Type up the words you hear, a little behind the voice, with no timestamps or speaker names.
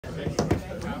Would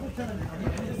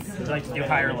you like to do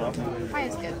high or low? High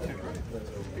is good.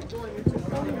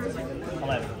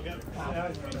 11.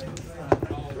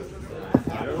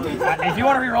 If you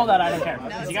want to re-roll that, I don't care.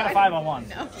 Because you got a 5 on 1.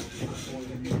 No.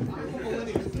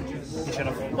 You should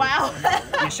have. Wow.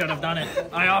 You should have done it.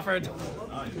 I offered.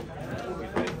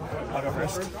 I'll go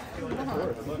first.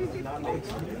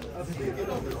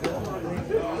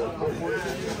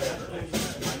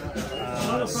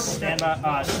 Stand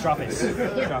by. Drop it.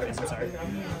 Drop it. I'm sorry.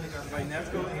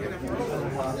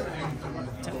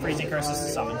 Freezing curses to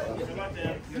summon.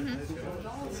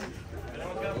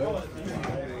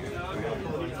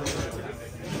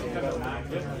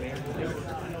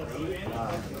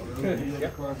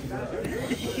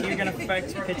 You're gonna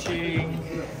affect pitching.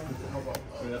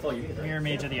 Mirror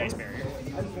Mage of the Ice Barrier.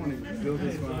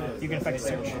 You can affect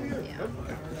search.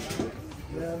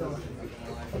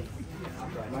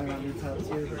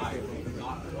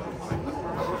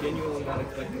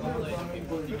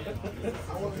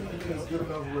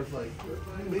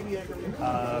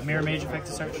 Mirror Mage effect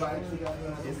to search.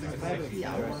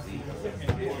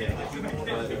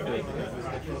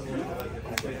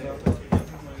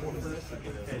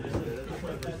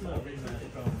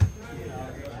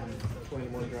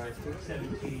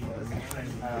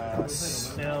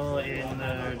 Still in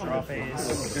the draw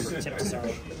phase, tip to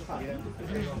search.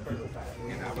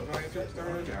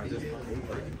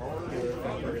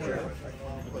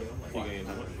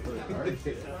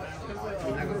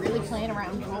 Really playing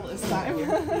around all this time.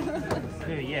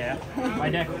 Yeah, my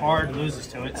deck hard loses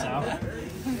to it, so.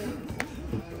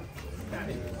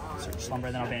 Search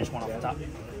Slumber, then I'll banish one off the top.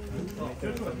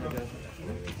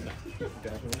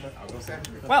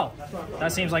 Well,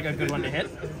 that seems like a good one to hit.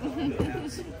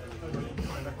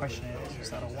 The question is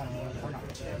that a 1 or not?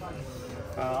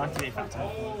 I'll activate Fountain.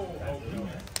 I'll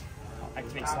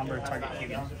activate Slumber, target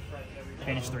Yugioh.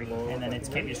 Banish 3, and then it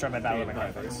can't be destroyed by battle of my card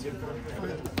effects.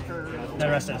 The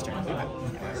rest of his turn.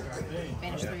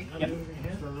 Banish 3? Yep.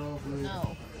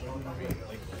 No.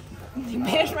 You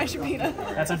banished my Shabita.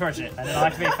 That's unfortunate. And then I'll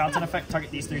activate Fountain effect,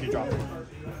 target these 3 to drop.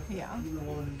 Yeah.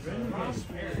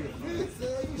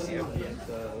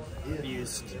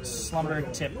 Used Slumber,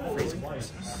 Tip, Freezing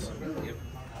Curses.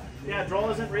 Yeah, Droll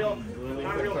isn't real.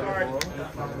 Not a real card.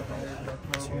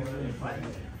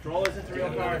 Droll isn't a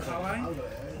real card.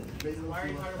 Why are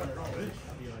you talking about Droll?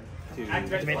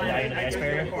 Activate the Ice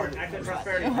Barrier. Activate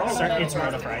Prosperity. It's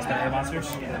Rhoda for Ice Barrier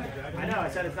monsters. I know, I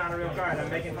said it's not a real card. I'm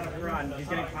making fun of Karan. He's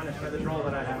getting punished by the Droll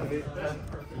that I have.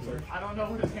 I don't know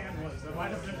what his hand was. It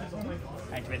might have been his only card.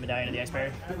 Activate Medallion of the Ice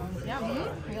Barrier. Yeah,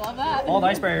 we love that. All the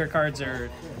Ice Barrier cards are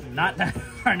not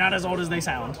as old as they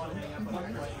sound.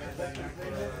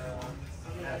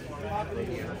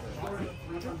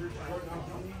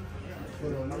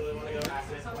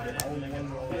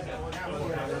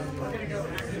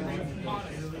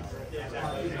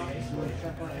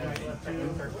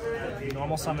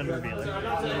 Normal summon revealer.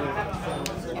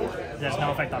 There's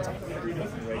no effect on summon.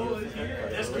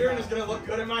 This turn is going to look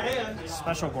good in my hand.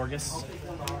 Special Gorgus,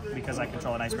 because I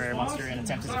control an Ice Barrier monster and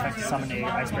attempt its effect to summon a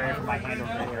Ice Barrier from my hand or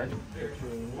graveyard.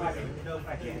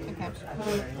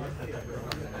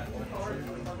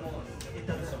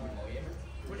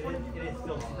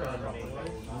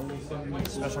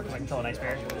 Special because I control an Ice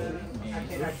Barrier.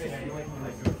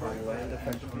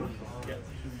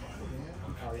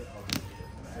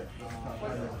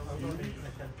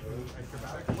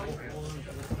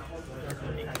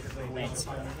 Lance.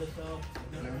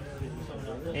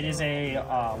 It is a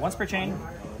once per chain.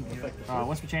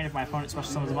 Once per chain, if my opponent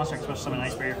special summons a monster, I can special summon an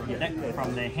Ice Barrier from the deck,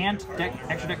 from the hand, deck,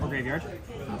 extra deck, or graveyard,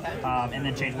 and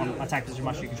then change one attack position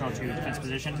monster you control to defense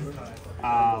position.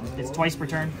 It's twice per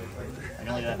turn. I can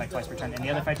only do that effect twice per turn. And the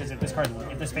other effect is if this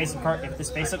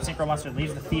face-up synchro monster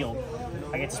leaves the field,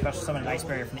 I get to special summon an Ice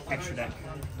Barrier from the extra deck.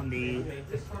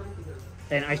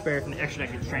 An Ice Barrier from the extra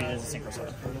deck gets trained as a synchro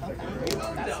summon.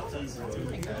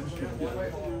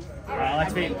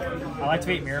 I'll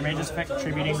activate Mirror Mage's effect,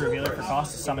 tributing Revealer for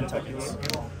cost to summon tokens.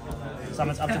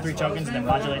 Summons up to 3 tokens and then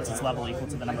modulates its level equal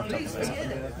to the number of tokens I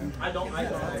summon. I have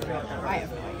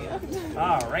no idea.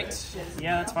 Alright.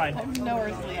 Yeah, that's fine. I have no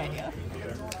earthly idea.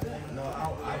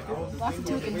 Lots of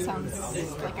tokens sounds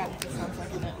like a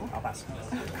no. I'll pass.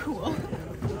 Cool.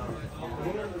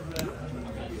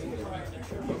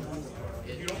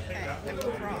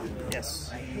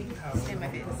 Yes. Stay in my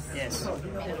face. Yes.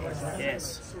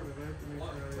 Yes.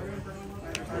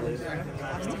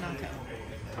 Lost to knockout.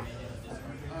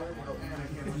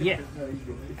 Yeah.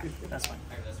 That's fine.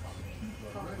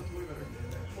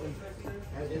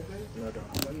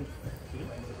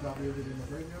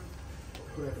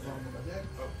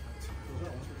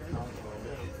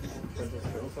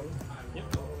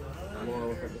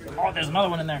 Oh, there's another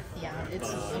one in there. Yeah,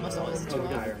 it's almost always a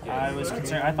 2-0. I was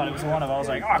concerned. I thought it was a 1-of. I was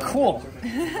like, oh, cool. I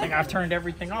think I've turned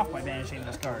everything off by banishing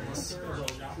those cards.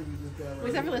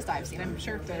 With every list I've seen, I'm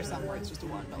sure there's some where it's just a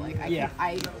 1, but like Yeah.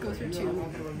 I go through 2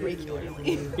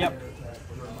 regularly. Yep.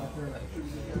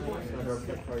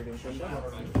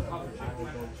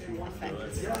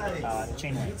 Effects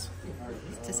Chain Lands.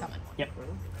 to summon. Yep.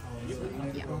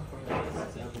 Yeah.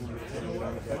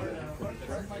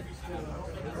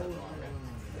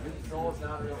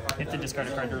 You have to discard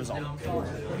a card to resolve.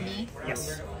 Me?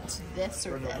 Yes. To this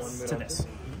or this? To this.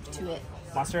 To it.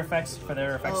 Monster effects, for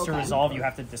their effects to Okay. resolve, you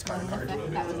have to discard a card.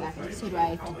 That was active. So do I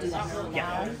have to do that now?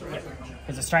 Yeah.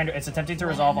 Because it's attempting to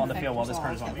resolve on the field while this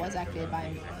card is on That the was field. activated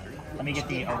by. Let me get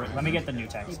the new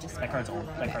text. That card's old.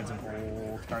 That card's an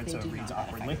old card, so it reads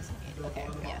awkwardly. Okay.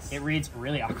 Yes. It reads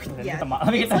really awkwardly. Yeah. Let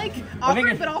me get It's like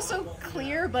awkward, but also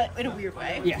clear, but in a weird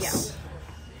way. Yes.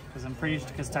 Because I'm pretty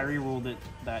because Tyree ruled it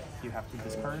that you have to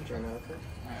discard.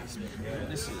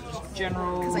 This is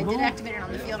general. Because I did activate it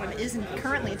on the field and it isn't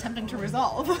currently attempting to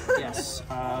resolve. Yes.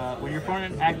 When your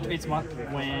opponent activates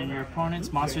when your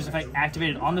opponent's monster's effect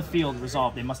activated on the field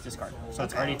resolved, they must discard. So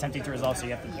it's already attempting to resolve, so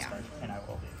you have to discard. And I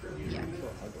will. Yeah.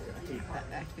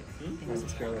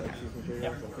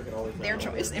 Yep. Their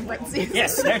choice in parentheses.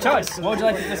 Yes, their choice. What would you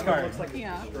like to discard?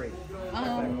 Yeah.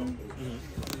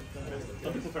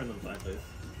 Some people turn them sideways.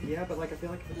 Yeah, but like I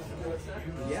feel like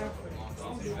yeah.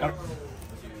 Okay.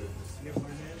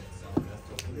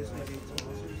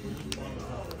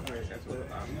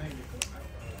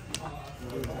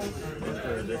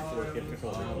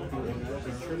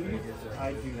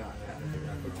 I do not have it.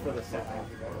 It's for the set.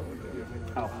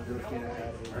 Oh. From.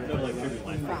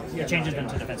 It changes them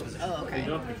to defense position. Oh, okay. You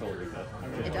don't have control of that.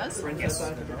 It does? Yes.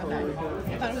 Okay. I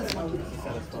thought it was one.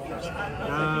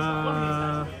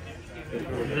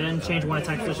 Then change one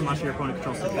attack position monster your opponent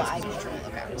controls to Oh, defense I position. control.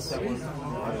 Okay.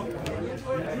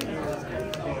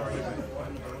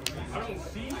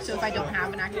 So if I don't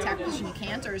have an active attack position, you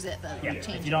can't, or is it the Yeah.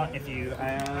 change? If you don't,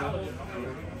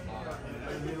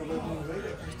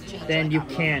 change then like you that?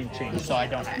 can change. So I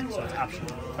don't have it, so it's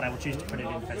optional. But I will choose to put it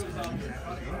in defense position.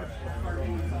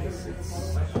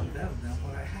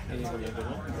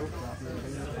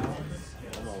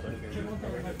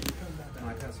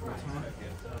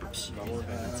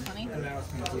 That's funny.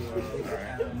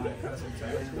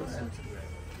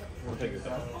 We'll take it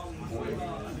back.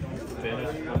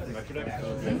 Banish one from extra deck,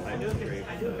 and then I just grave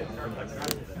from deck. I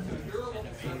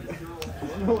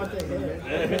don't know what they hit.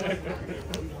 I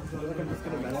feel like I'm just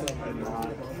gonna mess up and not.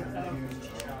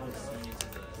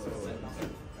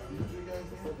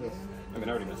 I mean, I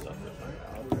already messed up.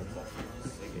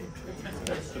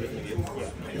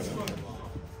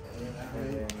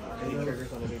 Any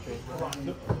triggers on any trade?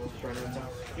 Nope. Just trying to attack.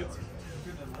 Yep.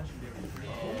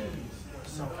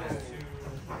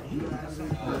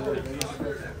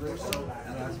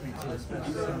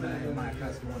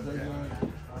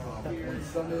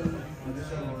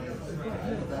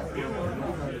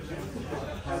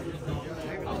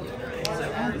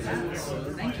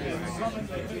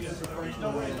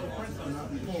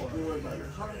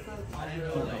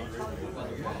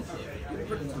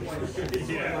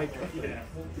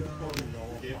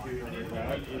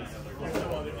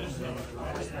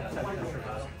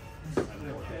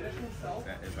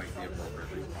 That is like the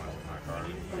appropriate response to my card.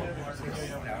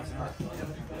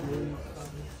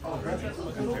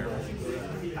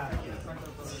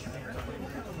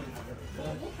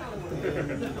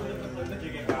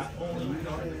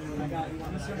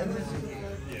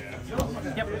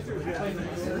 Yep.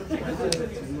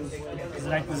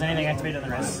 Was anything activated on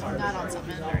the rest? Not on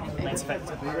summon or anything. Lance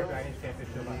effect.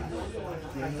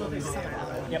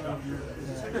 Yep.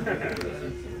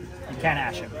 You can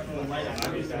ash him.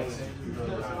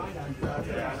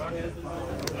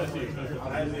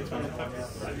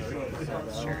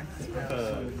 Sure.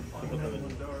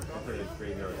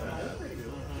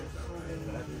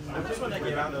 I just want to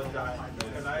get out those guys.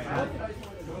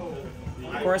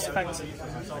 Chorus effect.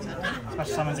 Special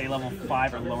summons a level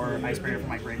 5 or lower ice barrier from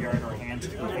my graveyard or hand to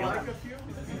the field.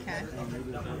 Okay.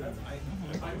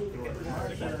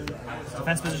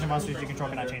 Defense position monsters you control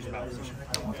cannot change the battle position.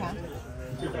 Okay.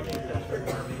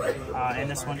 And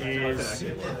this one is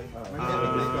if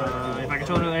I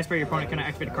control another ice barrier, your opponent cannot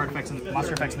activate a card effects and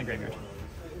monster effects in the graveyard.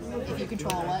 If you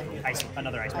control what?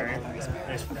 Another ice barrier. Another ice barrier.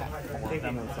 There's 4 of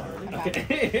them.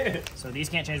 Okay. So these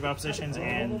can't change battle positions,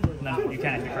 and you can't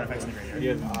activate card effects in the graveyard. You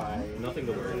have nothing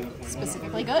to worry about.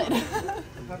 Specifically good.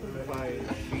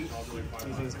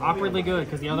 Awkwardly good,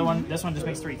 because the other one, this one just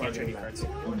makes 3, you can't tribute cards.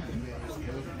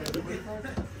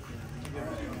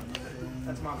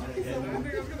 That's monster.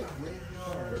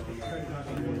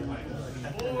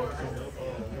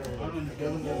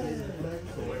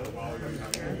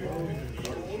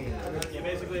 Yeah,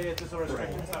 basically it's just a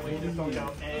restriction. That way you just don't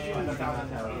go and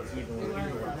 1,000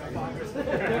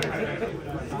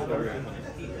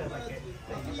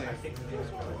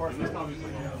 Of course, this comes.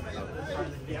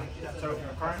 Yeah. So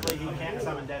currently he can't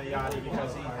summon Deviati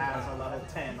because he has a level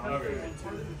 10 on fusion.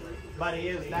 But he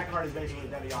is, that card is basically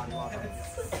Deviati also.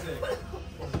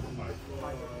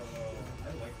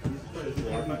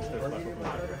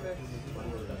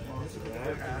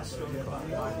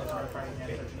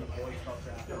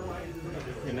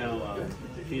 And now,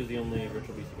 she's the only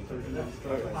virtual beast you can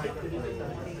search.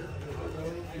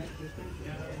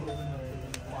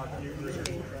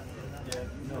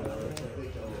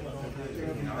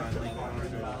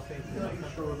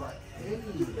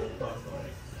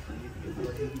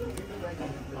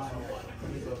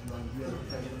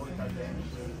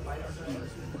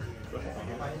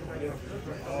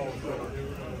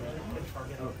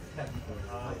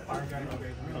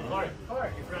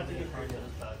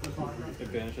 It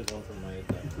banishes one from my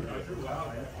attack.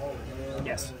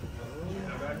 Yes.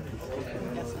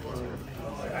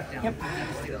 Yep.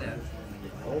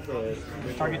 All the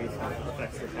Target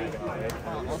effects the target, right?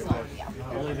 Also, yeah.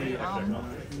 Only the extra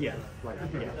Yeah, like,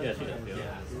 Yeah, she does. Yeah.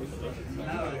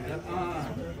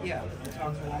 Yeah,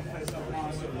 talk to one place of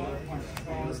monster,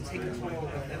 balls, take control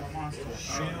of that monster.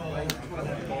 Wait for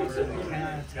that monster that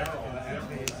can attack or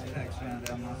activate its action, and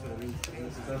that monster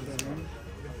reaches special.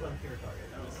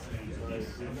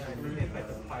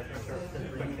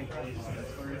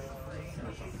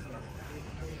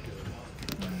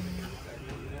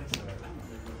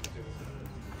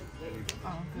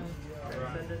 Oh,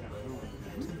 good.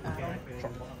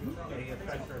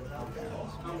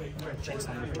 Change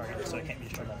something for target, so it can't be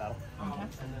destroyed by battle. Okay.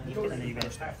 And then you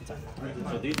vanish back the time.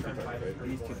 So these two targets, right?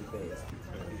 These two phase.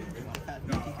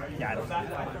 Yeah, I don't know.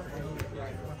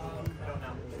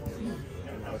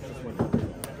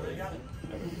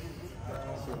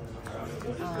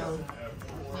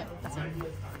 Yeah, that's it.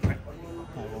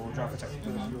 We'll draw for turn.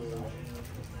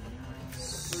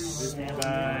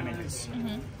 Standby minions.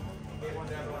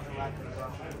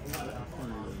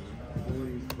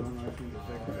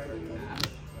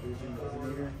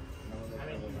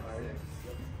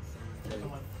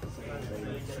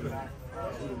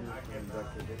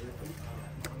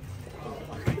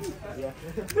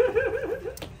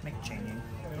 Make a changing.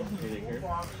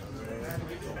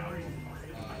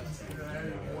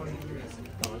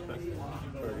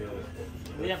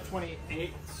 We have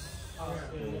 28.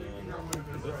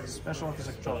 Special because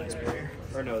I control an barrier.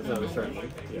 Or no, it's a certain one.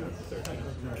 Yeah, it's a certain.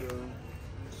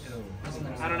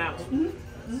 I don't know.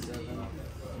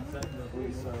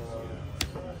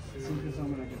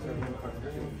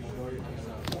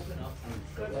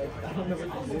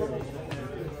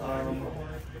 I'm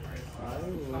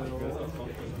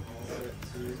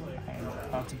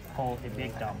about to pull a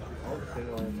big dump.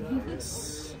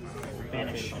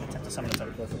 Banish and attempt to summon its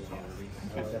own.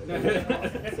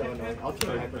 I'll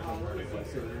try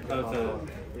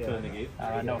To negate.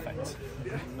 No effect.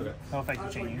 Okay. No effect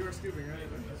of changing.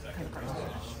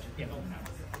 Yeah.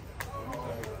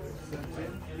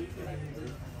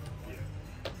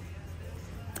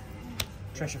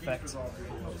 Trish effect.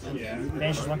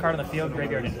 Banishes one card on the field,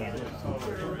 graveyard in hand.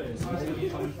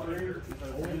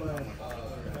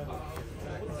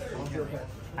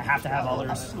 I have to have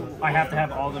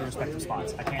all the respective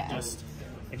spots. I can't just.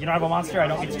 If you don't have a monster, I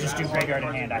don't get to just do graveyard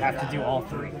in hand. I have to do all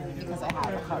three. Because I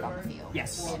have a card on the field.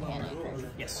 Yes. And hand and treasure.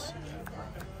 Yes.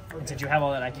 And since you have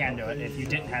all that, I can do it. If you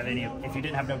didn't have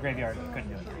no graveyard, I couldn't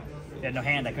do it. If you had no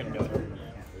hand, I couldn't do it.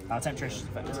 I'll attempt Trish's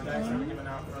effect.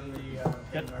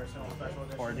 Good.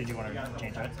 Or did you want to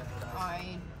change it?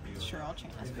 Sure, I'll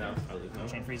change it. No, I'll leave no.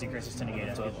 Chain freezing curses to negate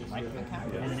as good. Mike.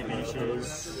 Okay. And then it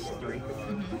finishes 3.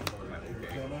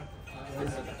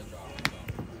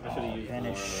 I should have used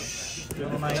Finish.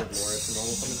 normal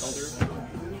summon elder,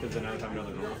 because then I would have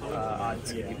another normal summon. Odds.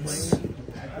 Yeah.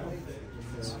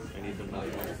 I need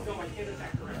another normal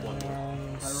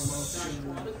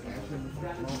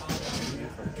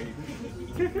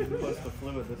Plus the flu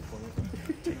at this point.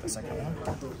 Take the second one.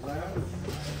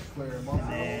 And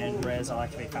then res, I'll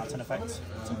activate Fountain Effect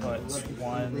to put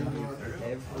 1,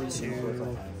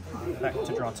 2, back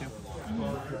to draw 2.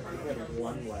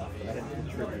 One left. I didn't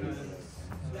contribute.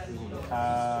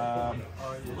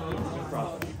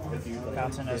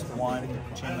 Fountain has 1,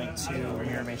 Chain Link 2,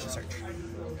 Mirror Mage Search.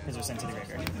 Because they're sent to the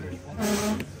graveyard.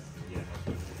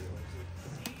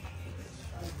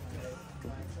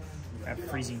 have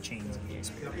freezing chains in the ice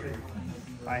barrier.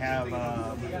 I have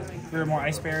 3 or more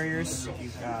ice barriers. You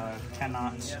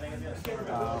cannot.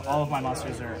 All of my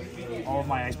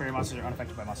ice barrier monsters are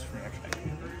unaffected by monsters from your extra deck.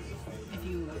 If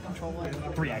you control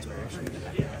one. 3 ice barriers.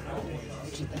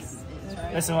 Which this is,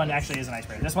 right? This one actually is an ice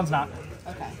barrier. This one's not.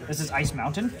 Okay. This is Ice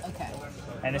Mountain, Okay.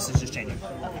 and this is just changing.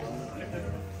 Okay.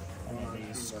 And then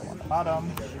these go on the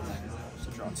bottom.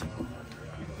 So draw 2.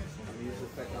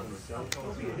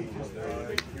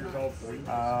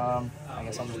 I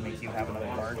guess I'll just make you have another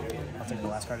card. I'll take the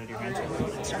last card out of your hand.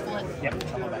 Shuffle it. Yep,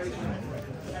 shuffle it back.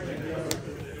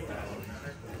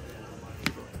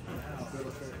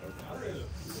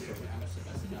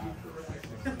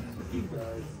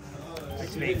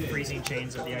 Activate freezing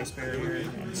chains of the ice barrier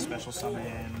and special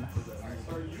summon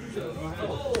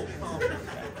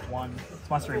one. It's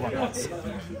monster 1 once.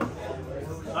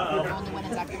 Only when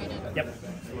it's activated. Yep.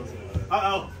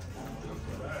 Uh-oh.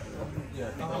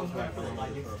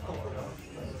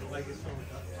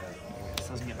 This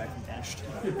doesn't get back from dashed.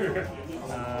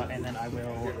 And then I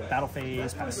will battle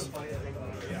phase pass.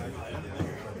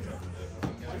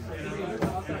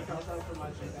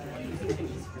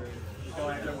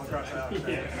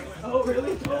 Oh,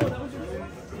 really? Oh, that was your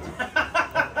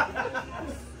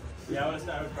Yeah, I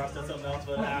would cross out something else,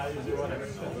 but usually whatever.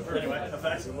 Anyway,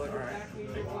 effects. Alright.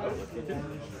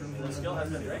 The skill has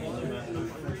been great.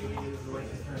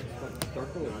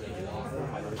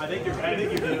 I think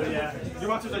you do, yeah. Your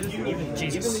monsters are huge.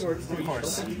 Jesus. Of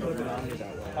course.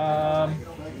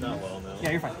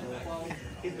 Yeah, you're fine.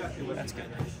 That's good.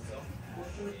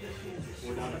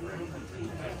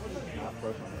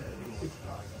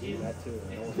 That too.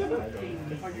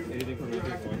 Anything from your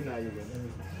big one? Now you're good.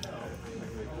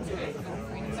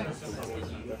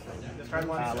 Discard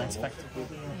one. Lance effect.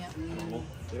 Yeah.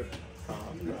 Yep.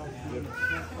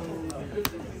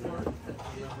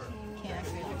 Can't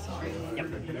activate fixing right? Yep.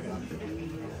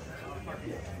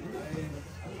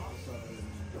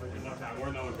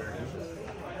 We're no embarrassed.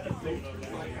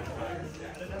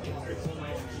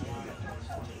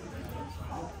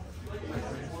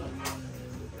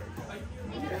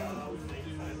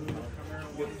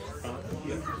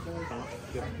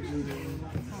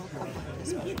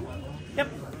 Yep.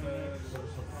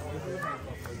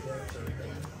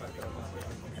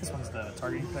 This one's the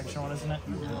targeting protection one, isn't it?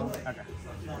 No. Okay.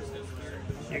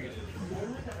 You're good.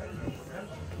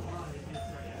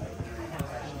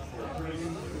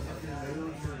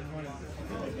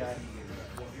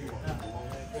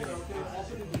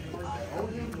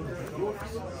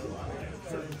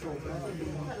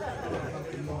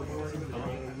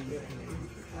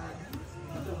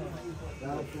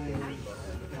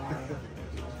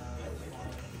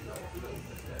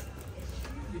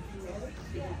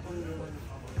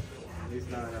 He's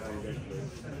not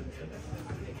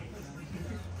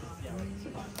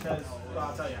Because, well,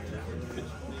 I'll tell you after that.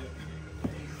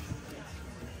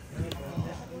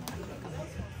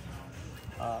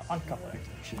 On couple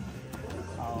activation,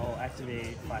 I'll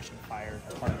activate Flashing Fire,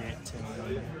 target to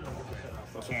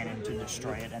cannon to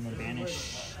destroy it, and then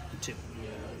banish 2.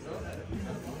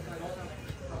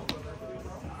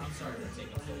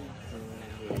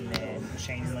 And then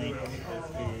Chain Link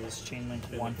is Chain Link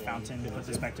 1 Fountain, put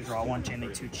this back to draw 1, Chain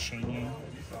Link 2 Chaining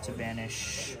to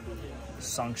banish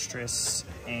Songstress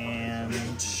and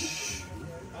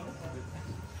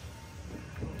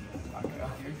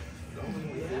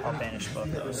I'll banish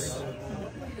both those. And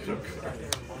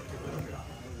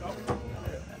I'll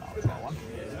draw 1.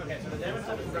 Okay, so the damage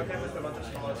stuff is broken with a bunch of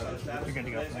smaller substats. You're good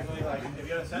to go from there. Basically, like, if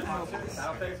you have a set monster,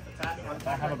 battle phase, attack, I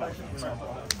have a battle.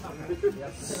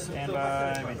 Stand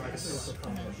by, matrix.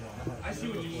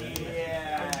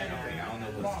 Yeah. I don't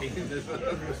know what's taking this.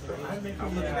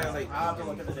 I'm looking at like, I'll have to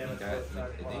look at the damage.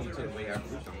 and then you took away after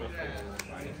something.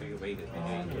 I didn't take away this.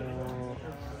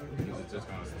 Because it's just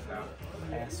going to sit out.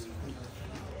 Pass.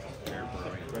 There,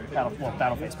 right.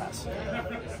 Battle phase pass. Stand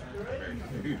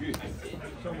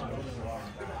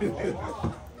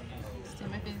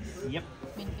my phase. Yep.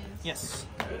 Main phase. Yes.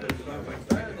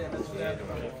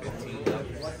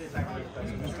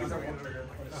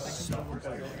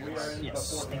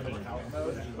 Yes. Thinking.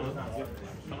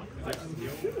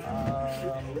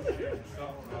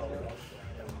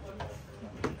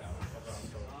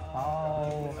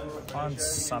 I'll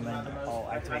unsummon. I'll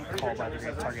activate Call by the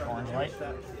Great Target Orange Light.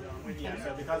 Yeah,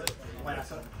 so because it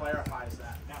clarifies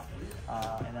that.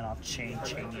 And then I'll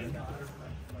chaining.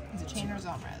 Is it chain or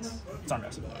zone res? It's on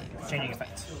res. Chaining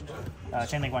effect.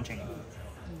 Chain Link 1 chaining.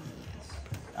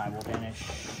 I will banish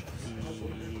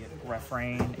the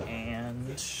refrain and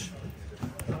the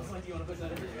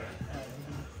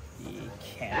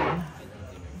cannon.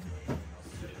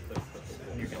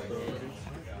 And you're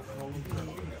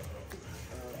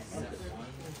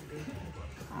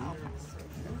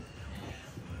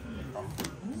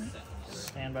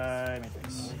Standby,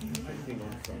 matrix.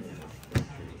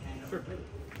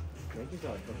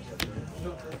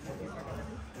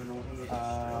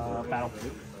 Battle.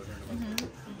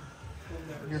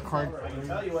 Your card,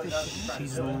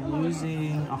 she's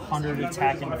losing 100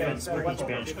 attack and defense for each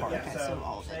banished card. Okay, so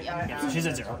all of it, yeah. Yeah, so she's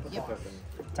at 0. Yep.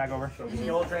 Attack over.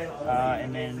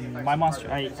 And then my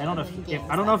monster, I don't know if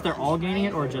I don't know if they're all gaining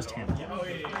it or just him.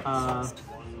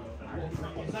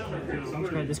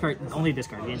 This card, only this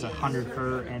card gains 100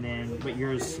 per, and then but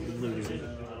yours lose it.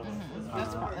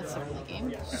 That's the early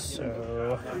game.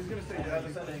 So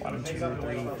 1, 2,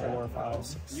 3, 4, 5,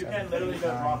 6, 7, 8,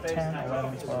 9, 10,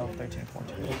 11, 12, 13,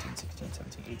 14, 15, 16,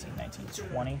 17, 18, 19,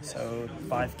 20. So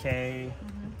 5K,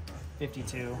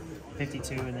 52,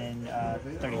 and then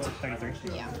 33.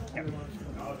 Yeah. Yep.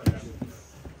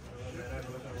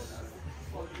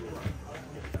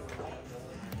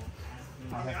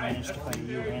 I have managed to play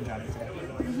you and Johnny today.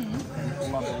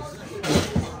 Love this.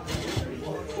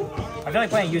 I feel like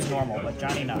playing U's normal, but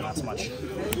Johnny not so much. It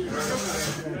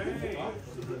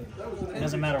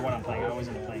doesn't matter what I'm playing, I always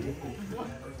end up playing it.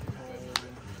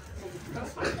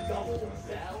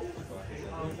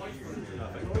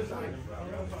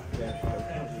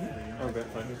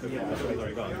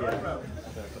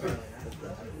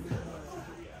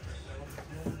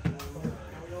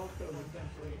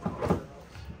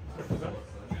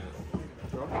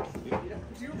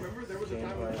 Do you remember there was a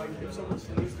time when like if someone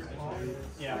sneezed or coughed,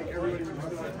 Yeah. like everybody was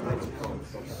just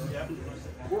like, Yep.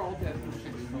 we're all dead.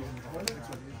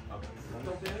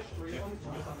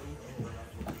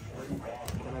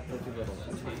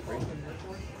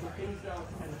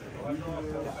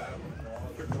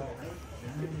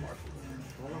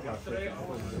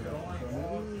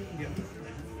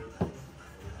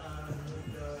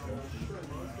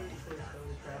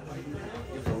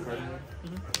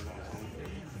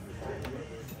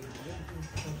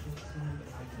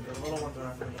 The little ones are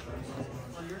after the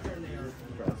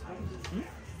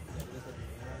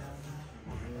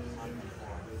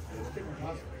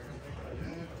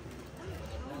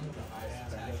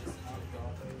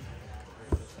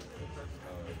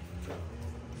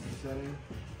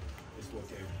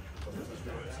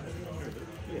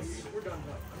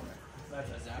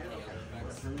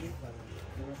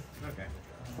Okay.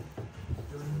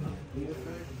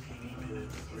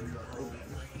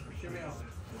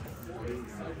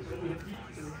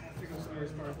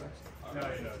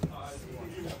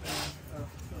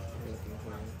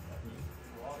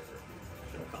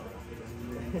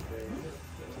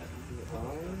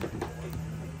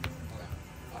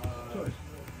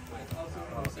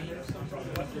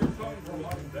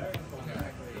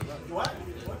 What?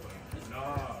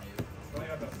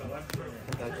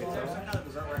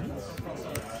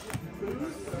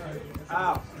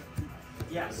 Oh.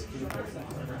 Yes.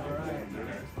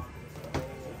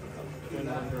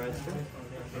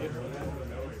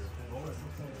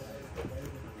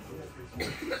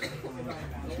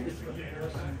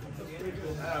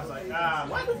 I was like,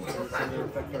 what?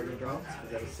 Effect target drops.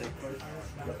 Is that a safe card?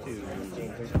 Up to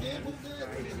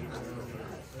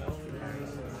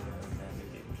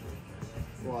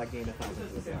well, I gain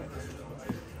 1,000 with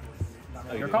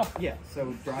that. Your call. Yeah,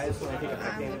 so Dryas, when I take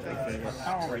effect damage, I gain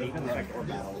or an even effect or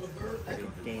battle. I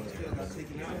gain it.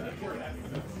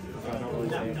 So I don't really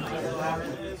say.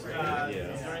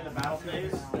 During the battle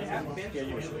phase,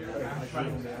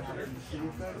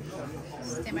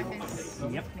 Stay my face.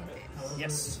 Yep.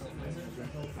 Yes.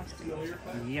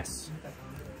 Yes.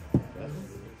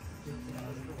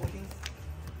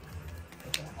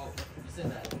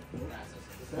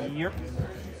 Yep.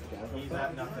 he's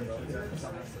at nothing.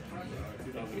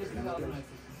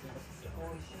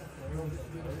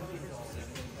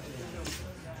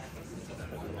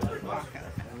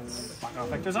 Lockout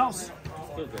Vector's house.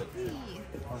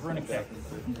 Or Runick deck.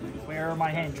 Where are my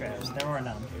hand traps? There are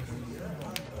none.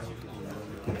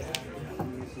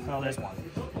 Oh, there's one.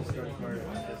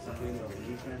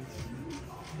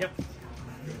 Yep.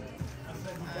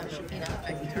 Should be an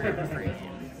effect turn for you.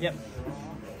 Yep.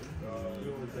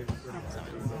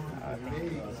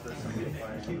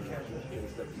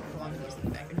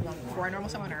 For a normal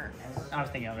summon or? I was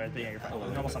thinking of it, but yeah, you're fine.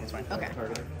 Normal summon's fine. Okay.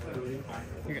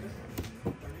 You're good.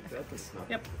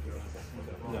 Yep.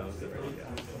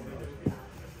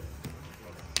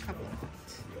 Couple.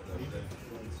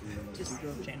 Just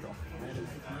change roll.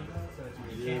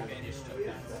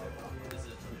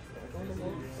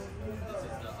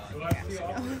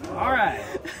 All right.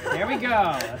 There we go.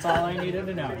 That's all I needed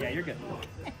to know. Yeah, you're good.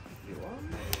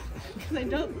 Because I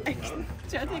don't.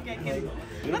 I think I can.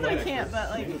 Not that I can't, but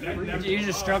like. You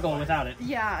just struggle without it.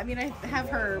 Yeah, I mean, I have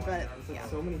her, but yeah.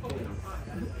 So many things.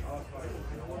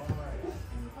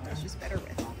 She's better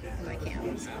with than I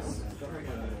can. So.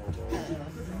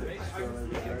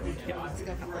 Let's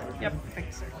go couple. Yep.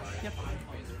 Perfect search. Yep.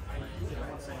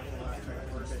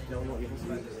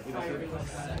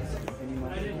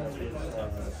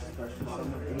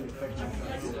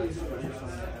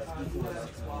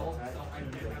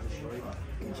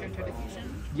 Enchanter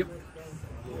diffusion. Yep.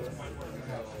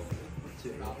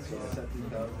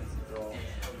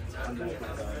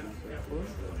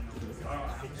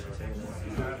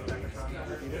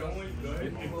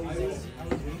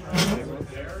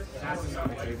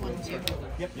 One, two.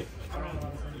 Yep.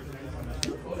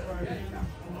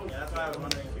 Yeah, that's why I was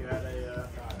wondering if you had a.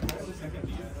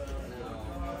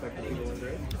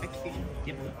 Execution.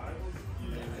 Yep.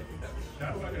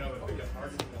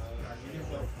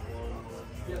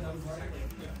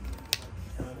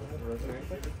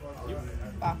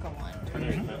 Baka one.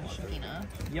 Shakina.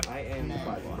 Yep. I am And then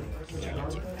 5-1.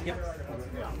 Enchanter two. Yep.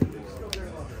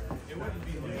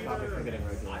 Stop it from getting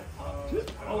regular.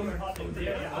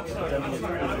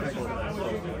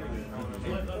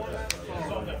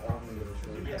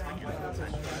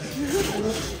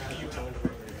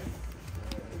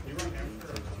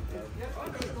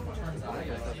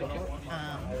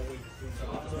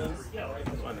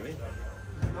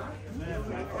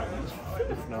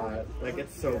 It's not. Like,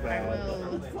 it's so bad.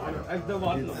 I've done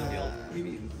one.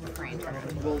 Brain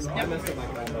target. Well, I messed up my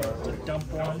combo.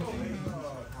 Dump one.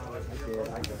 I did.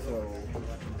 I got so.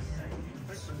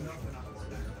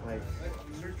 Like.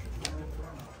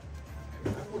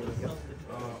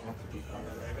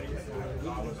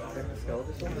 Will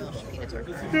Shakina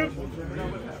target. Yep.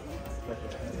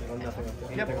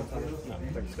 No,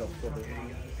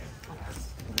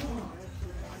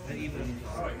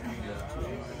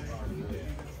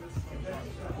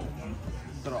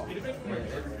 Draw.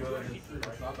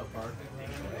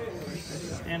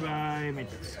 And by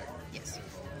Matrix. Yes.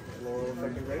 Laurel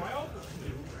second grade.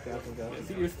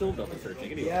 See, you're still double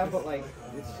searching anyway. Yeah, but like,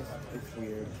 it's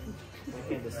weird. My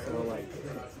hand is so like.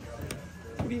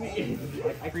 What do you mean?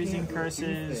 I Freezing can't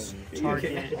curses, do things.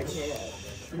 target. I can't.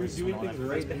 You're doing things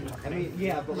right. I mean,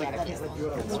 yeah, but like, Yeah, I that can't is like do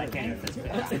it all. I can't even physically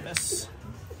activate this.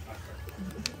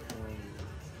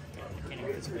 Can't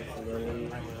even physically.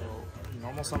 I will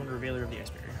normal summon Revealer of the Ice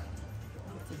Barrier.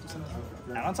 Do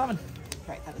something. Add on summon.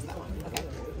 Right, that is that one.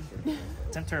 Okay.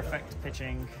 Attempt to effect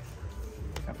pitching.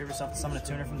 Copy yourself to summon a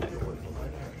tuner from deck.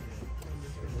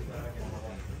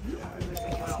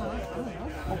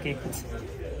 Okay.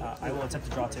 I will attempt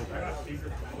to draw two.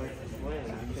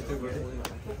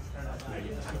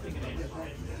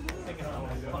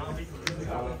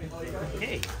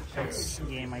 Okay, that's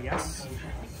game, I guess.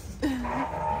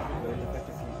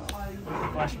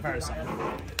 Flash and fire summon.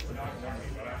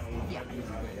 Yeah.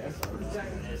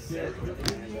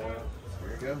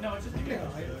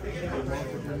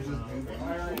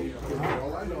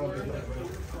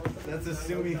 That's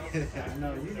assuming.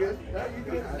 No, you good? No, you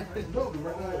good? No,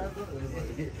 right now.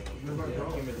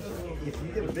 If you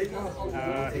get a big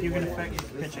one, You can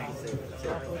affect pitching.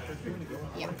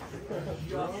 Yeah.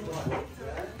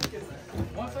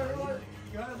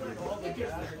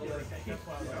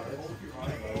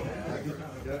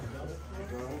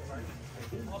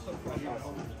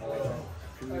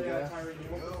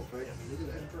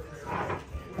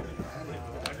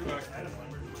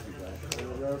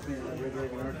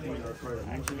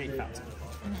 Activate Fountain.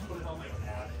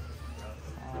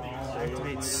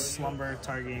 Activate Slumber,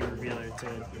 targeting Revealer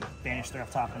to banish threat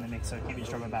off top and then make so keep you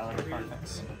struggle battle other card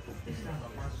effects.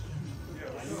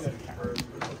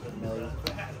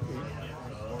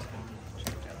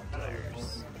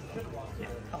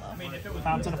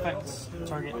 Fountain effects,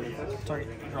 target,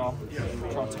 draw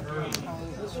two.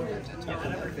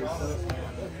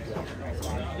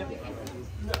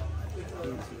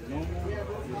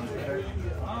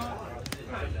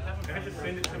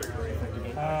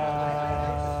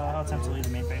 I'll attempt to leave the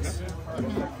main phase.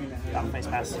 Top phase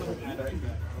pass. I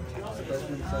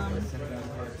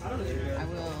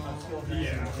will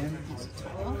use a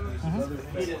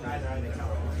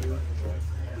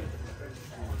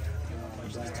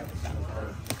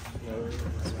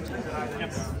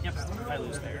Yep, if I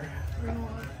lose there.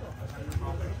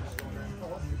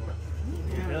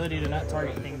 The ability to not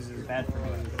target things is bad for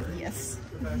me. Yes.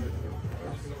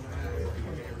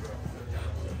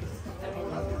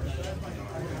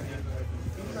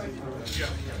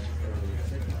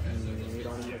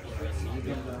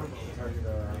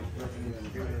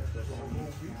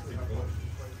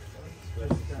 The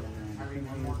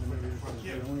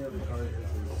only other card is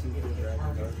the Super Dragon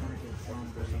card.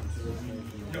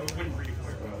 No, it wouldn't read it.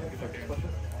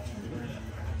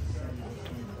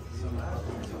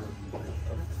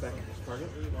 Back target.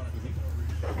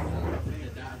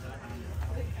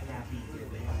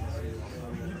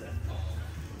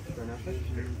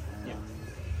 Yeah.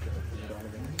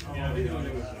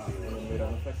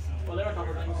 Well, there are a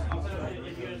couple things. Also,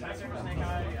 if you attack Snake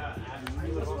Eye,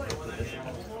 you would also want to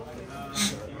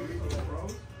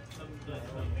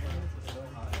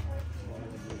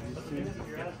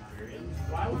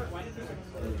why did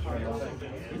this card also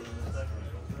get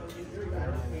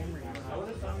I would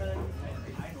have summoned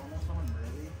normal summon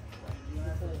early.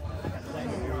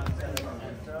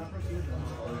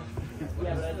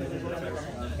 Yeah, but I did this one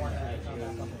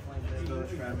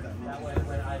that way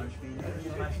when I didn't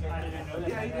know that.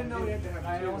 Yeah, he didn't know he had to have.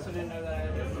 I also didn't know that.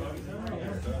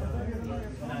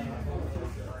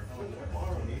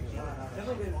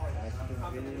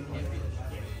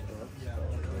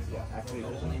 Actually,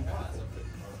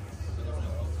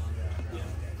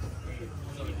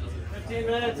 15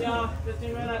 minutes, y'all.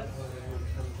 15 minutes.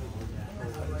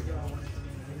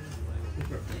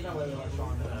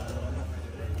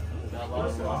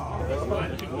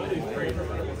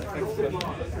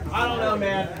 I don't know,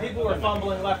 man. People were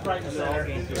fumbling left, right, and center.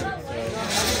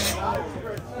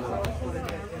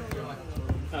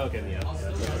 Oh, okay, yeah.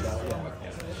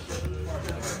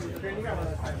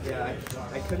 yeah,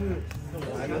 I couldn't.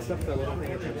 I messed up the little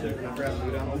paying attention whenever I have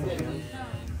Mudan on the hand.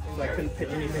 So I couldn't pitch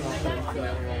anything off the so I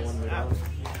only got one Mudan.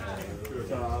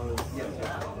 So I was,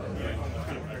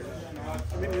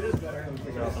 I mean, it is better.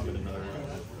 Figure out something another.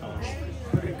 I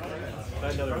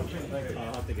had another. I'll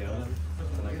have to get one.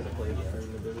 And I could have played the turn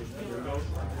in the business.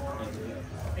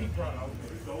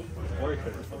 Or he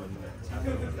could have summoned.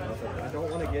 I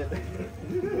don't want to get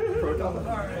Proton.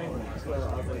 So I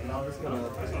was like, no, I'm just gonna.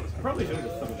 Probably should have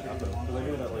just summoned Shadow. Because I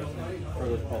knew that, like, or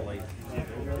let's call it like.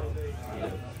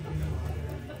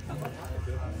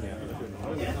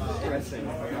 Interesting.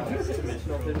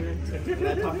 Dimensional vision. And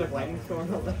that popped up Lightning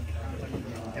Storm.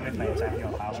 And if I attack you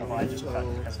on power level, I just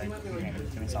cut because I can't give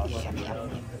it to me, so I'll just summon that.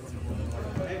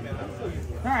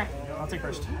 Alright, I'll take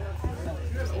first.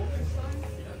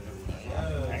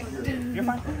 Alright, you're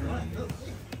fine.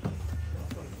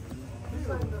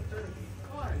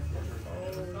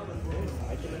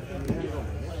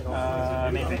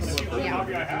 Main phase.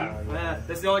 Yeah.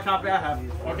 This is the only copy I have.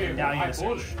 Okay, Now you I need to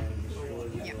pulled switch.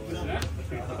 Yeah.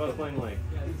 I was playing like.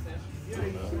 I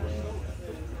don't know.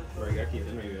 Rageki,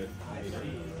 then maybe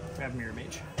We have Mirror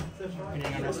Mage.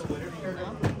 Anything on this?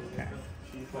 Okay.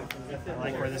 I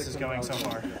like where this is going so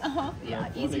far. Yeah,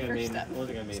 easy first step.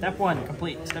 Step 1,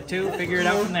 complete. Step 2, figure it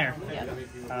out from there.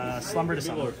 Slumber to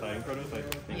People are summon. exciting protos, I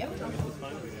think. Yep.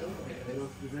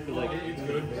 Like, it's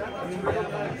good.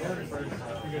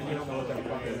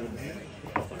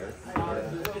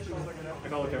 I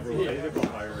call it everyone. I either call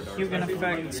fire or dark. You can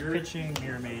affect pitching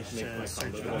Mirror Mage Makes to my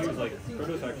search combo. it. It's like,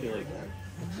 protos actually like,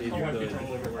 they do good.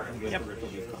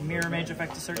 Yep. Mirror Mage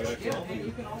effect to search.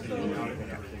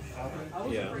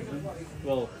 Yeah.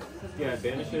 Well, yeah, it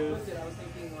banishes.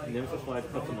 Nemesis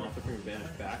Slide puts a monster from your banish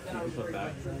back, so you can put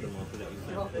back the monster that you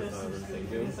sent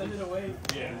with Rune thing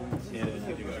to. Yeah. And it just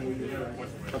gives you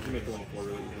helps you make the 1-4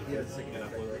 really easy. Yeah,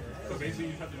 So basically,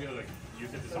 you have to be able to like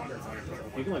use it to soccer.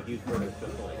 you can like use protos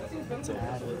just like Let's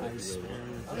add ice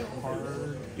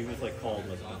hard. you just like call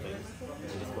like something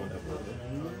and just go into it.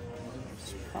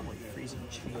 It's probably freezing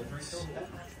chains.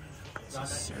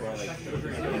 Or like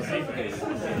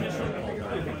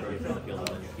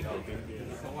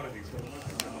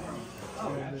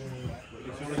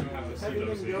How do you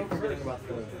think you're forgetting about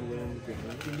the balloon green?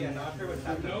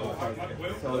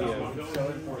 So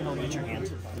It'll get your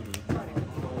hand.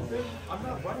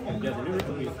 yeah, the new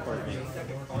ritual means part makes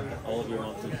all of your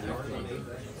monsters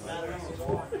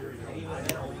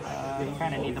You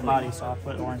kind of need the body, so I'll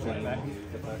put orange in back.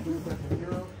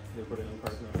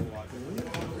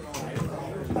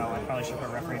 Oh, I probably should put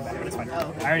referee back, but it's fine.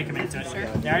 Oh. I already committed to it. Sure. Yeah,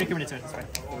 I already committed to it. It's fine.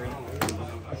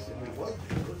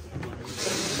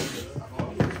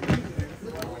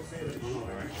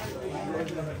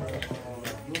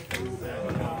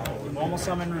 Normal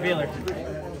summon revealer.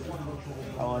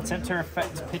 I will attempt to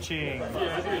affect pitching.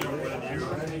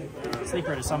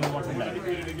 Sleeper to summon one from deck.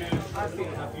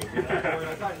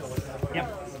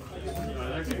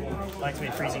 Yep. Likes me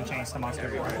freezing chains to monster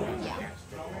reaper.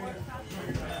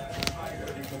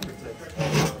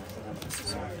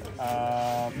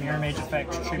 Mirror Mage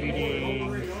effect contributing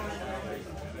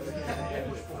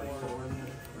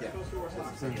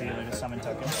revealer to summon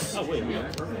tokens. Oh wait,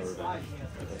 yeah.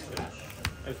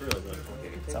 I just realized that.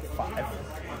 It's a 5. I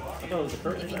thought it was the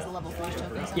first. It means a level 3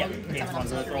 token. So Yeah, you can yeah,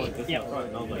 summon up to 3. Yep.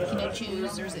 Can you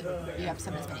choose, or is it you have to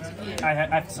summon as many as you can? I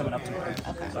have to summon up to 3.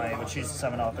 Okay. So I would choose to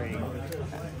summon all 3.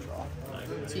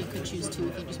 So you could choose 2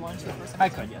 if you just wanted to. For some I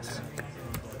could, yes.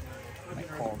 Like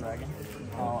Coral Dragon.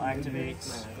 I'll activate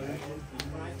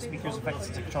Speaker's effect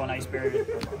to control an Ice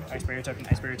Barrier token,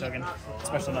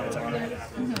 special another token.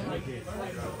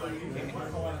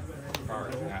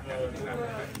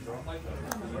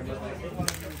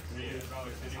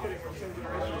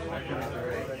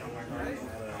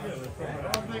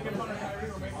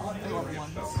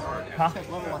 Huh?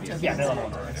 level 1 tokens. Yeah, they're level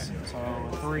 1 tokens. So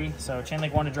 3. So Chain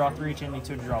Link 1 to draw 3, Chain Link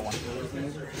 2 to draw 1.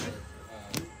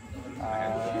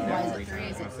 Why is it 3?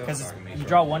 Is it Because you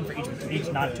draw 1 for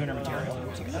each non-tuner material.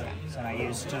 So I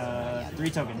used 3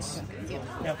 tokens.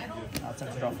 Yep. I'll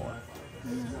attempt to draw 4.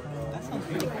 that sounds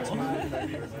pretty cool. 4.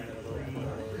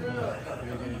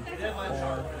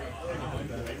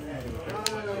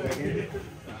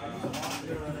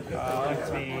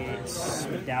 Activate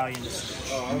Medallion.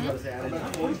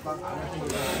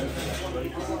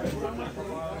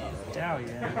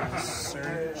 Medallion.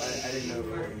 Search.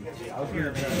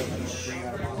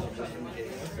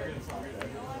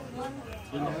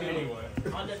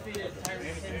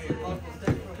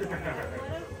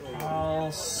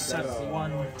 I'll set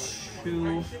 1,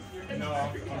 2. And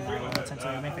I'll attempt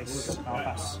to make face. I'll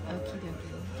pass. Okie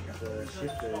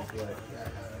dokie.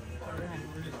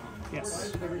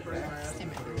 Yes.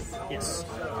 Stimulus. Yes.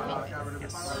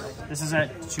 Yes. This is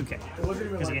at 2K.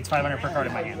 Because it gets 500 per card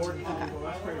in my hand.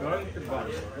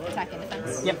 Attack and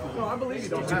defense. Yep.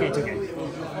 2K, 2K.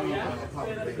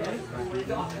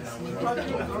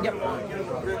 Yep.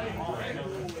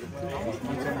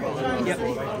 Yep.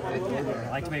 I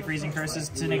like to make freezing curses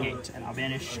to negate, and I'll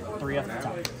banish 3 off the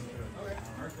top.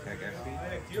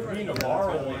 They're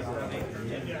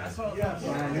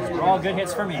all good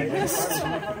hits for me, at least.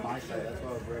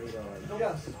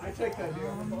 Yes, I take that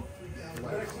deal.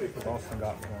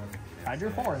 I drew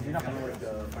 4 and do nothing.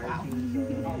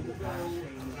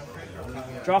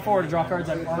 Draw 4 to draw cards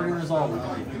I've already resolved.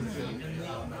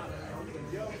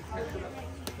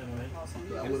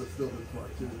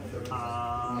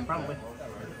 Probably.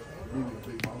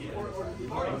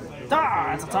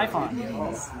 Ah, it's a Typhon.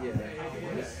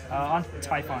 On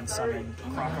Typhon summon,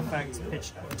 Croc effect,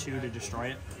 pitch 2 to destroy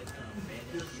it.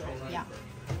 Yeah.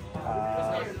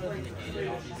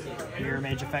 Mirror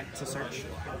Mage effect to search.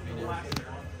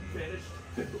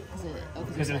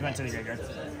 Because it was meant to the graveyard.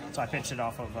 So I pitched it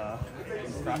off of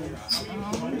Croc.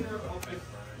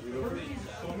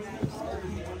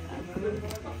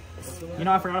 You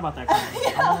know, I forgot about that card.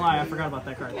 I'm gonna lie, I forgot about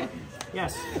that card.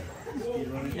 Yes.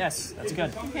 Yes, that's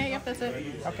good. Okay, yep, that's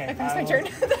it. Okay. I finished my turn.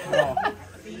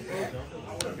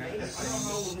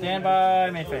 Stand by,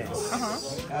 main phase.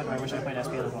 God, I wish I played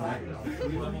SP a little more.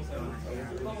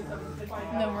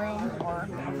 No room, or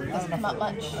doesn't come up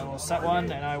much. I will set 1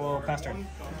 and I will pass turn.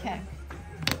 Okay.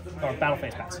 Or battle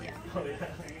phase pass. Yeah.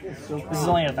 This is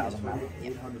only at 1,000 now.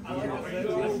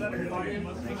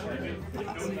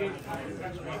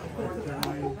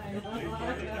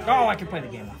 Oh, I can play the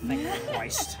game now. Thank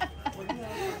Christ.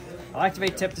 I'll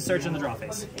activate tip to search in the draw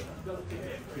phase.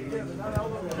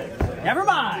 Never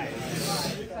mind!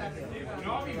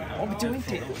 I won't be doing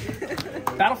tip.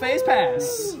 Battle phase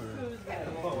pass.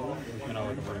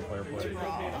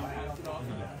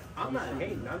 I'm not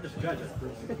hating, I'm just judging.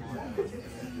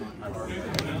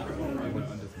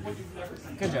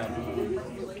 Good job.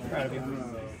 Proud of you.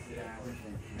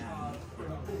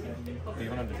 Are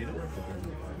you undefeated?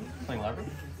 Playing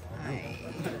Labyrinth?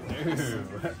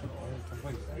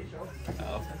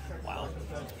 Oh, wow.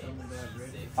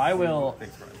 I will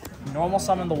normal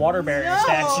summon the water barrier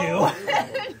statue.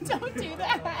 Don't do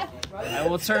that. I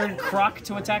will turn Croc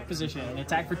to attack position and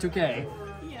attack for 2K.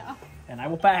 Yeah. And I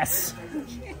will pass.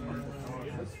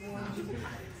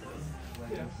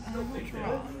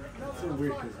 So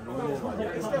weird because normal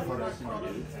stuff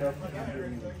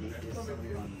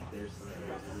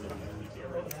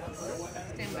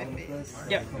Stand by phase.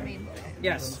 Yep. Main phase.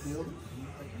 Yes.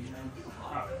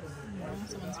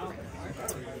 Someone's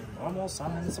Normal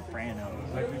summon soprano.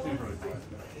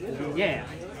 Yeah.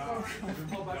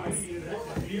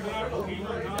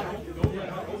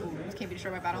 Can't be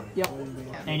destroyed by battle. Yep.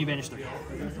 Okay. And you banish 3.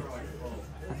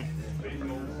 Okay.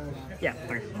 Yeah,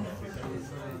 3.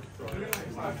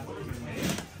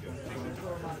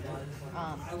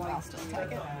 I'll still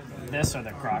attack it. This or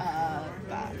the Croc?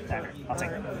 That. Dagger. I'll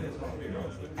take it.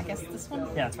 I guess this one?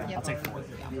 Yeah, that's fine. Yep. I'll take 4.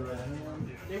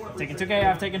 Yeah. Taking 2K,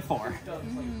 I've taken 4.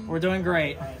 We're doing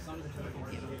great.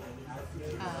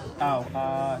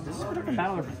 Does this protect from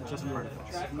battle or just from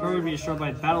artifacts? Or would be destroyed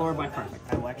by battle or by card effect.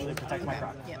 I will actually protect my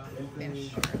croc. Yep.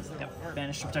 Banish. Yep.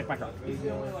 Banish to protect my croc.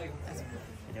 That's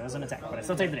It was an attack, but I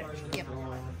still take the damage. Yep. I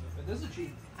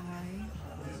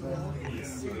will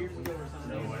X.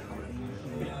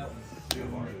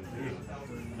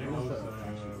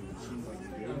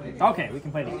 Okay, we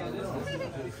can play the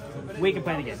game. We can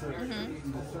play the game.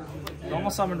 Normal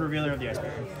summon Revealer of the Ice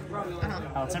Barrier.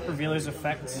 I'll attempt Revealer's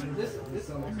effect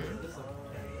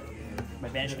by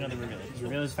banishing another Revealer.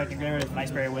 Revealer's effect and if an Ice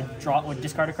Barrier would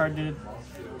discard a card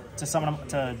to summon them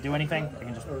to do anything. I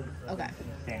can just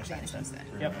banish that instead.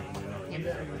 Yep.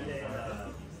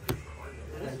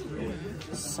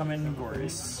 Summon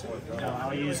Gorus.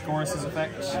 I'll use Gorus's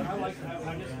effect.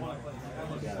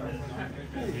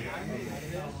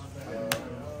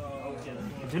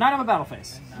 Do not have a battle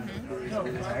phase. I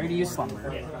already used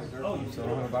Slumber.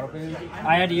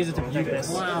 I had to use it to rebuke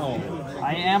this. Wow.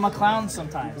 I am a clown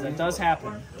sometimes. That does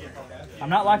happen. I'm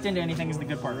not locked into anything is the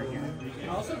good part right here.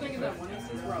 I'm also thinking that one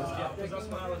instance where I was picking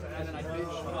smiles and then I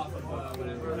bitched off of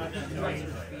whatever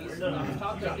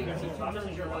top decking or probably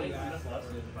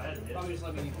just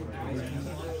let me.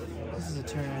 This is a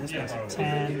turn, this one's a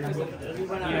 10.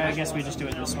 Yeah, I guess we just do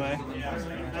it this way. Yeah,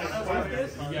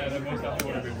 that most definitely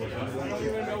would have been worth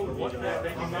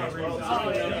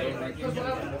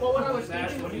Well, what I was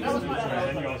thinking, that was my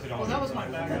that was my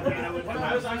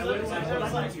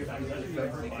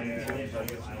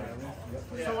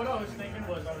So what I was thinking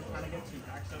was I was trying to get some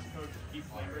access code to keep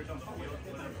Flamebridge on the field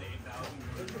within the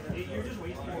 8,000. You're just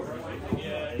wasting your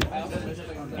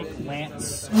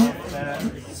Lance.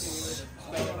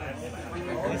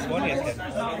 This one is good.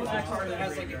 It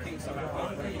has like a king somehow.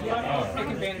 It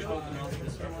can banish both the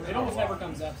monsters. It almost never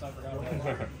comes up, so I forgot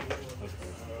about it.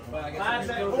 But I guess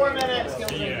if it 4 minutes.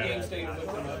 Game state, it would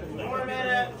come up. 4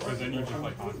 minutes. Because then you just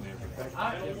like constantly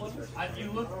have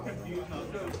You look confused.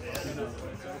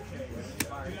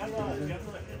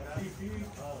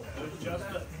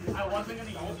 I wasn't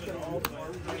going to use it all,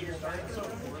 but you're starting so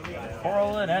poorly.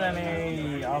 Coral an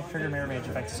enemy. I'll trigger Mirror Mage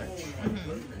effect to search.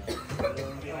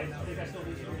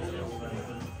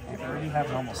 I already have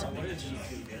normal summon.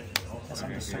 Guess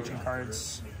I'm just searching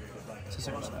cards to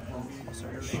search that. I'll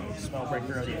search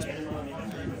Spellbreaker of the Ice Barrier.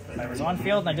 If I was on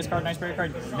field and I discard an Ice Barrier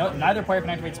card, neither player can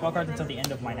activate spell cards until the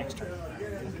end of my next turn.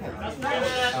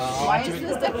 Why is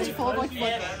this deck just full of like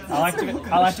flip?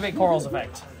 I'll activate Coral's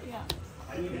effect.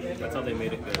 That's how they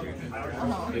made it good.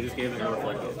 They just gave it more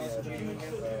floodgates.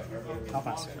 How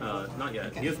fast? Not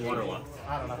yet. He has water lock.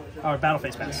 Oh, battle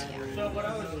phase pass. So what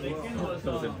I was thinking was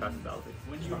So it's in passive battle phase.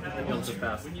 He owns it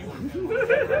fast.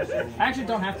 I actually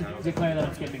don't have to declare that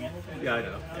I'm skipping it. Yeah, I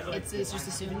know. Yeah. It's just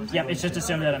assumed. Yep, it's just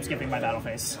assumed that I'm skipping my battle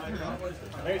phase.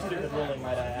 very stupid ruling,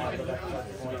 might I add.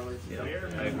 Yeah,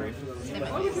 I agree.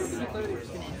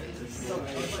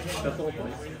 That's the whole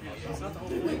point. The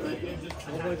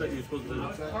whole point is that you're supposed to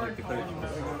like, declare it.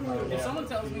 If someone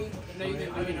tells me, no, you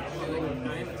didn't do it,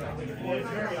 I am attacking.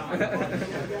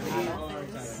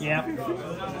 Yep.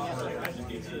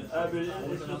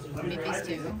 Maybe these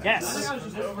two. Yes.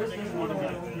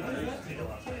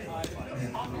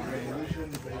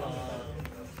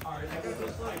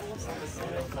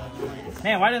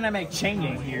 Man, why didn't I make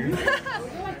changing here?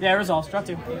 Yeah, resolve. Draw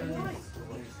 2.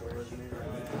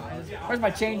 Where's my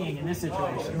changing in this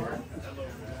situation?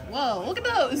 Whoa, look at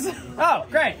those! Oh,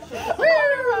 great!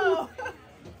 Woo!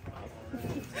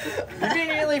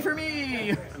 Conveniently for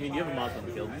me! I mean, you have a mod on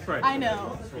the field. You probably I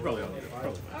know. You probably don't need it.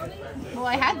 Well,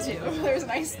 I had to.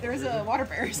 There's a water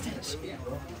barrier stitch.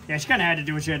 Yeah, she kind of had to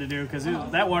do what she had to do because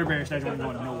that water barrier station wasn't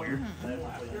going nowhere.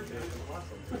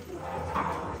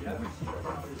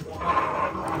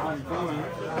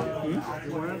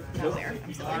 Not there.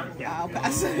 I'm still there. Yeah. I'll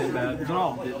pass.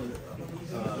 Resolve.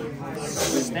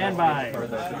 Stand by.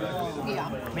 Yeah.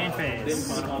 Man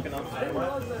phase. I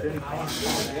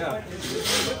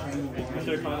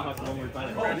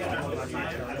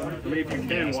mean, if you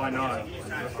can, why not?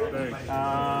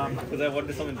 Because I wanted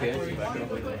to summon Banshee back up.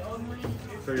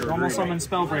 So you're Normal summon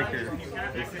Spellbreaker.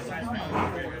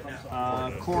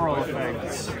 Coral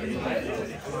effects.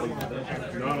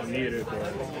 No, I don't need it.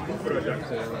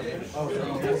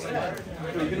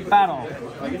 Battle.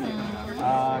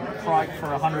 Croc for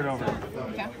 100 over.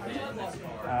 Okay.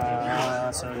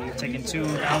 So you've taken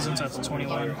 2,000, so it's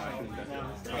 21. Of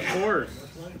course.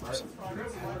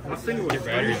 Your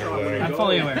batteries are low. I'm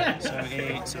fully aware. So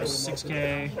 8, so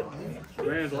 6K.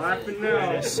 Man's laughing now.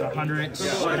 Minus 100,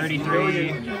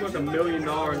 33. Like $1 million.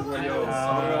 12.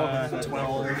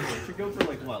 It should go for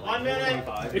like what? Like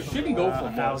 25? It shouldn't go for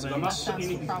 1,000. I'm not seeing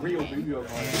any real Yu-Gi-Oh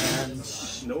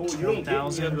cards. No, you don't get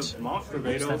any of the monster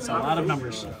Vado. That's a lot of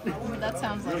numbers. That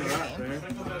sounds like a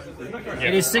game.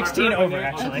 It is 16 over,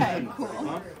 actually. Okay,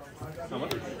 cool.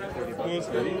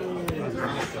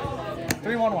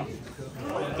 3-1-1.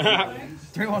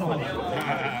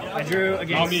 3-1-1. I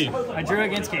drew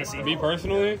against Casey. Me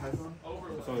personally?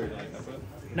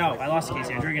 No, I lost to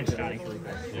Casey. I drew against Johnny.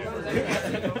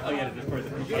 Oh yeah, this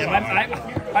person.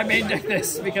 Yeah, I made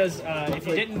this because if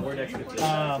you didn't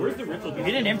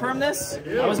imperm this,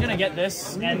 I was gonna get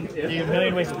this and the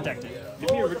million ways to protect it.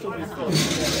 Give me a ritual.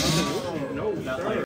 No, not